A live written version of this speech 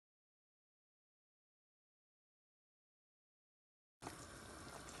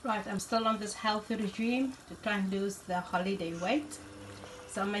Right, I'm still on this healthy regime to try and lose the holiday weight.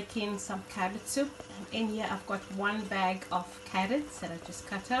 So I'm making some carrot soup. In here I've got 1 bag of carrots that I just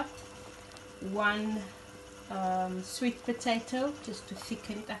cut up, 1 sweet potato just to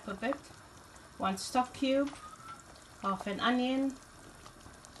thicken it up a bit, 1 stock cube, half an onion,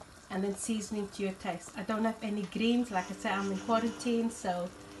 and then seasoning to your taste. I don't have any greens, like I said, I'm in quarantine, so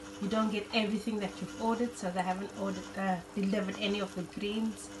you don't get everything that you've ordered. So they haven't delivered any of the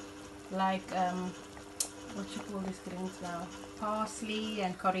greens, like what you call these greens now, parsley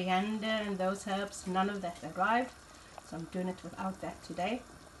and coriander and those herbs. None of that arrived, so I'm doing it without that today.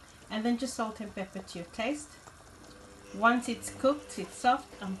 And then just salt and pepper to your taste. Once it's cooked, it's soft,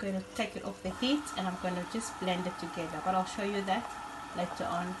 I'm going to take it off the heat and I'm going to just blend it together, but I'll show you that later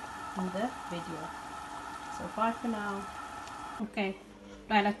on in the video. So bye for now. Okay,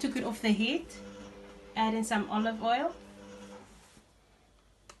 right, I took it off the heat. Add in some olive oil,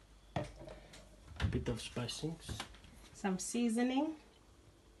 a bit of spicings, some seasoning.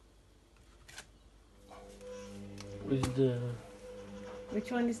 with the Which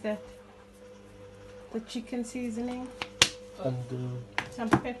one is that? The chicken seasoning. and Some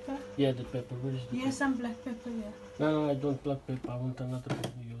pepper. yeah, the pepper. Where is the Yeah, pepper? some black pepper. Yeah. No, I don't black pepper. I want another pepper.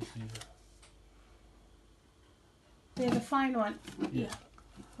 Use here. Yeah, the fine one. Yeah,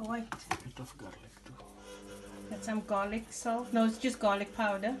 The white. a bit of garlic too. Got some garlic salt. No, it's just garlic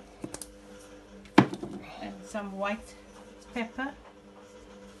powder. And some white pepper.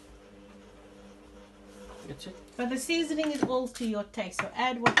 That's it. But the seasoning is all to your taste, so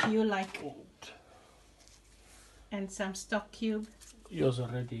add what you like. And some stock cube. Yours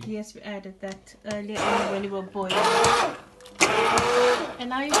already. Yes, we added that earlier on when we were boiling. And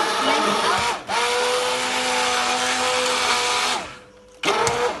now you blend it up.